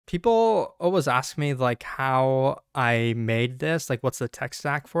People always ask me like how I made this, like what's the tech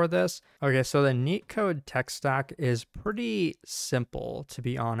stack for this? Okay, so the NeetCode tech stack is pretty simple, to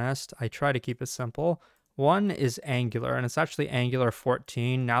be honest. I try to keep it simple. One is Angular, and it's actually Angular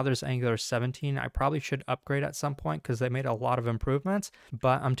 14. Now there's Angular 17. I probably should upgrade at some point because they made a lot of improvements,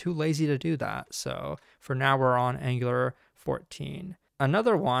 but I'm too lazy to do that. So for now, we're on Angular 14.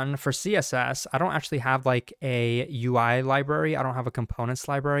 Another one for CSS, I don't actually have like a UI library. I don't have a components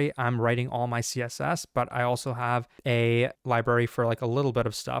library. I'm writing all my CSS, but I also have a library for like a little bit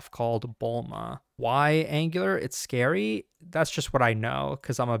of stuff called Bulma. Why Angular? It's scary. That's just what I know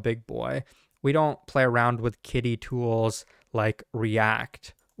because I'm a big boy. We don't play around with kiddie tools like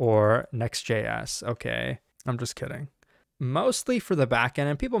React or Next.js, okay? I'm just kidding. Mostly for the backend,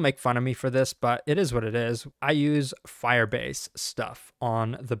 and people make fun of me for this, but it is what it is. I use Firebase stuff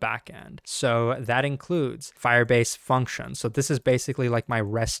on the backend. So that includes Firebase functions. So this is basically like my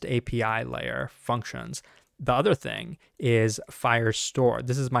REST API layer functions. The other thing is Firestore.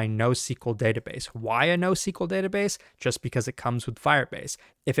 This is my NoSQL database. Why a NoSQL database? Just because it comes with Firebase.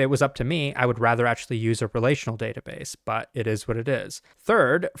 If it was up to me, I would rather actually use a relational database, but it is what it is.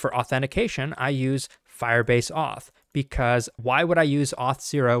 Third, for authentication, I use Firebase Auth, because why would I use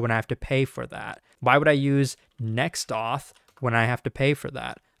Auth0 when I have to pay for that? Why would I use NextAuth when I have to pay for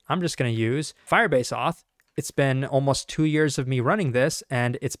that? I'm just going to use Firebase Auth. It's been almost 2 years of me running this,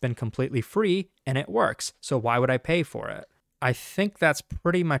 and it's been completely free, and it works. So why would I pay for it? I think that's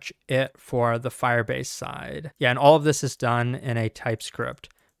pretty much it for the Firebase side. Yeah, and all of this is done in a TypeScript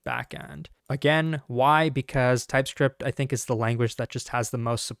backend. Again, why? Because TypeScript, I think, is the language that just has the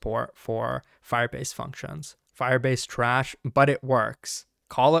most support for Firebase functions. Firebase trash, but it works.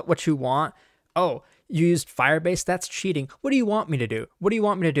 Call it what you want. Oh, you used Firebase? That's cheating. What do you want me to do? What do you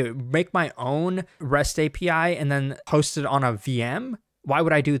want me to do? Make my own REST API and then host it on a VM? Why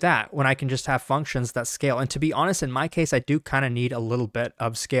would I do that when I can just have functions that scale? And to be honest, in my case, I do kind of need a little bit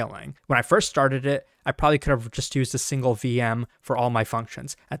of scaling. When I first started it, I probably could have just used a single VM for all my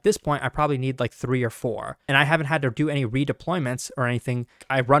functions. At this point, I probably need like 3 or 4. And I haven't had to do any redeployments or anything.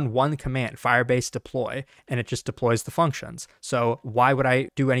 I run one command, Firebase deploy, and it just deploys the functions. So why would I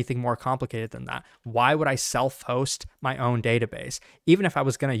do anything more complicated than that? Why would I self-host my own database? Even if I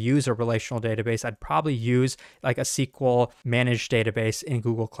was going to use a relational database, I'd probably use like a SQL managed database in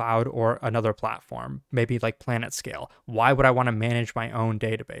Google Cloud or another platform, maybe like PlanetScale. Why would I want to manage my own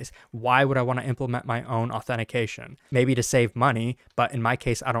database? Why would I want to implement my own authentication? Maybe to save money, but in my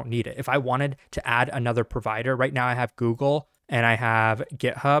case, I don't need it. If I wanted to add another provider, right now I have Google and I have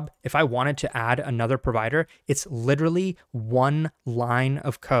GitHub. If I wanted to add another provider, it's literally one line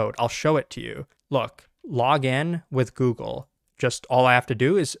of code. I'll show it to you. Look, log in with Google. Just all I have to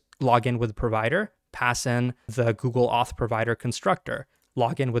do is log in with the provider, pass in the Google Auth provider constructor,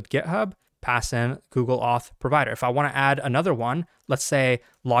 log in with GitHub, pass in Google Auth provider. If I want to add another one, let's say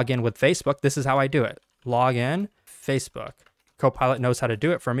log in with Facebook, this is how I do it. Log in, Facebook. Copilot knows how to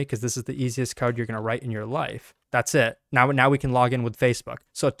do it for me because this is the easiest code you're going to write in your life. That's it. Now we can log in with Facebook.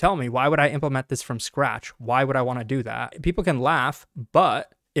 So tell me, why would I implement this from scratch? Why would I want to do that? People can laugh,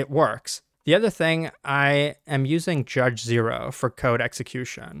 but it works. The other thing, I am using Judge0 for code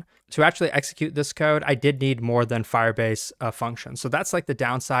execution. To actually execute this code, I did need more than Firebase functions. So that's like the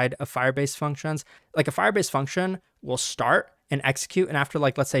downside of Firebase functions. Like a Firebase function will start and execute, and after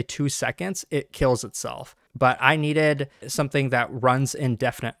like, let's say 2 seconds, it kills itself. But I needed something that runs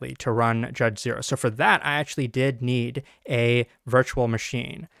indefinitely to run Judge0. So for that, I actually did need a virtual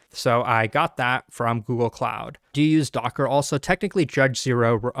machine. So I got that from Google Cloud. Do you use Docker? Also, technically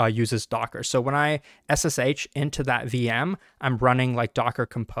Judge0 uses Docker. So when I SSH into that VM, I'm running like Docker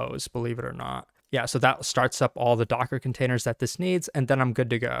Compose, believe it or not. Yeah, so that starts up all the Docker containers that this needs, and then I'm good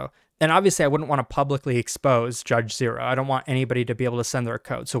to go. And obviously, I wouldn't want to publicly expose Judge0. I don't want anybody to be able to send their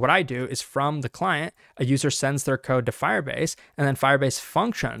code. So what I do is from the client, a user sends their code to Firebase, and then Firebase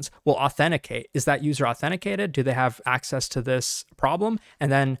functions will authenticate. Is that user authenticated? Do they have access to this problem?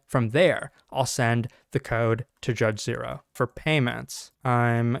 And then from there, I'll send the code to Judge0. For payments,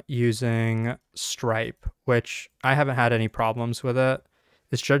 I'm using Stripe, which I haven't had any problems with it.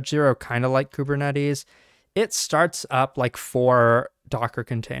 Is Judge0 kind of like Kubernetes? It starts up like 4 Docker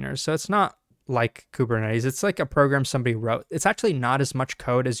containers. So it's not like Kubernetes. It's like a program somebody wrote. It's actually not as much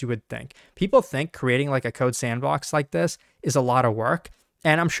code as you would think. People think creating like a code sandbox like this is a lot of work.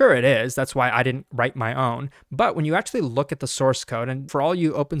 And I'm sure it is. That's why I didn't write my own. But when you actually look at the source code, and for all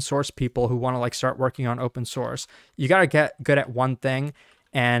you open source people who want to like start working on open source, you got to get good at one thing.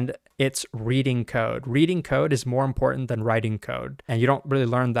 And it's reading code. Reading code is more important than writing code. And you don't really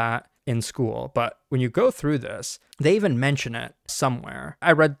learn that in school. But when you go through this, they even mention it somewhere.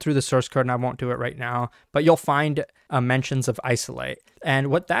 I read through the source code and I won't do it right now, but you'll find mentions of isolate. And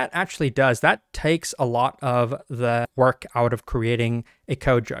what that actually does, that takes a lot of the work out of creating a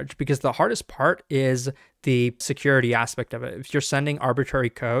code judge, because the hardest part is the security aspect of it. If you're sending arbitrary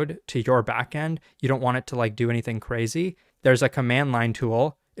code to your backend, you don't want it to like do anything crazy. There's a command line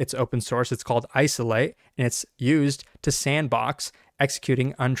tool. It's open source. It's called Isolate, and it's used to sandbox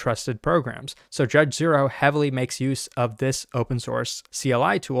executing untrusted programs. So Judge Zero heavily makes use of this open source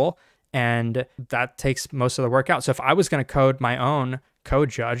CLI tool, and that takes most of the work out. So if I was going to code my own code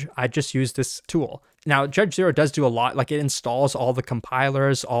judge, I'd just use this tool. Now, Judge Zero does do a lot. Like, it installs all the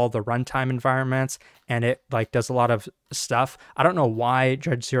compilers, all the runtime environments, and it like does a lot of stuff. I don't know why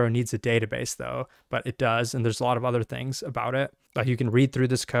Judge Zero needs a database though, but it does. And there's a lot of other things about it. Like, you can read through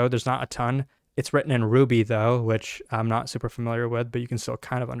this code. There's not a ton. It's written in Ruby though, which I'm not super familiar with, but you can still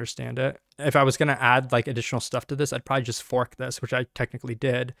kind of understand it. If I was going to add like additional stuff to this, I'd probably just fork this, which I technically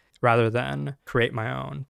did, rather than create my own.